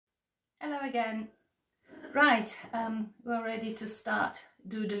Hello again. Right, we're ready to start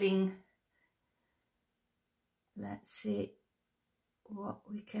doodling. Let's see what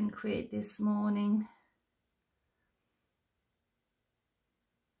we can create this morning.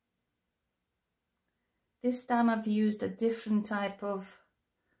 This time I've used a different type of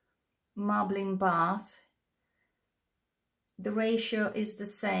marbling bath. The ratio is the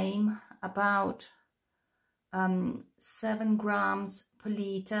same, about 7 grams per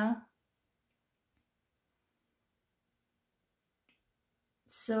litre.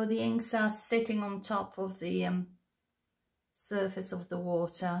 So the inks are sitting on top of the surface of the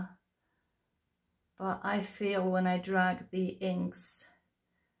water, but I feel when I drag the inks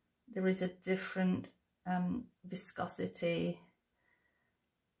there is a different viscosity.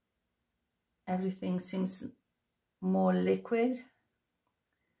 Everything seems more liquid,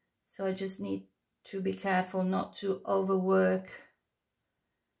 so I just need to be careful not to overwork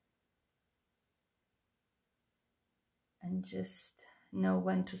and just know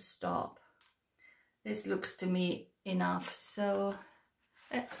when to stop. This looks to me enough, so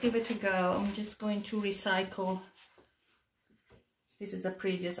let's give it a go. I'm just going to recycle. This is a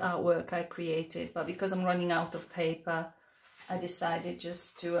previous artwork I created, but because I'm running out of paper, I decided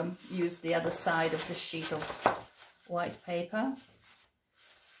just to use the other side of the sheet of white paper.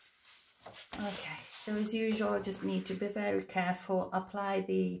 Okay, so as usual, I just need to be very careful, apply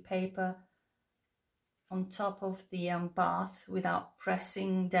the paper on top of the bath without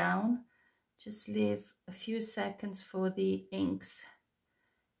pressing down. Just leave a few seconds for the inks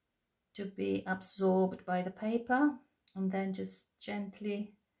to be absorbed by the paper, and then just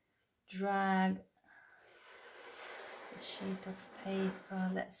gently drag the sheet of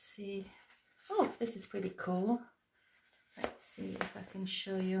paper. Let's see. Oh, this is pretty cool. Let's see if I can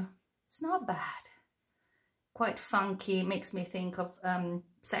show you. It's not bad. Quite funky, makes me think of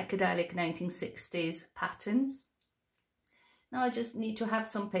psychedelic 1960s patterns. Now I just need to have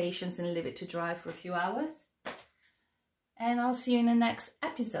some patience and leave it to dry for a few hours. And I'll see you in the next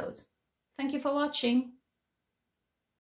episode. Thank you for watching.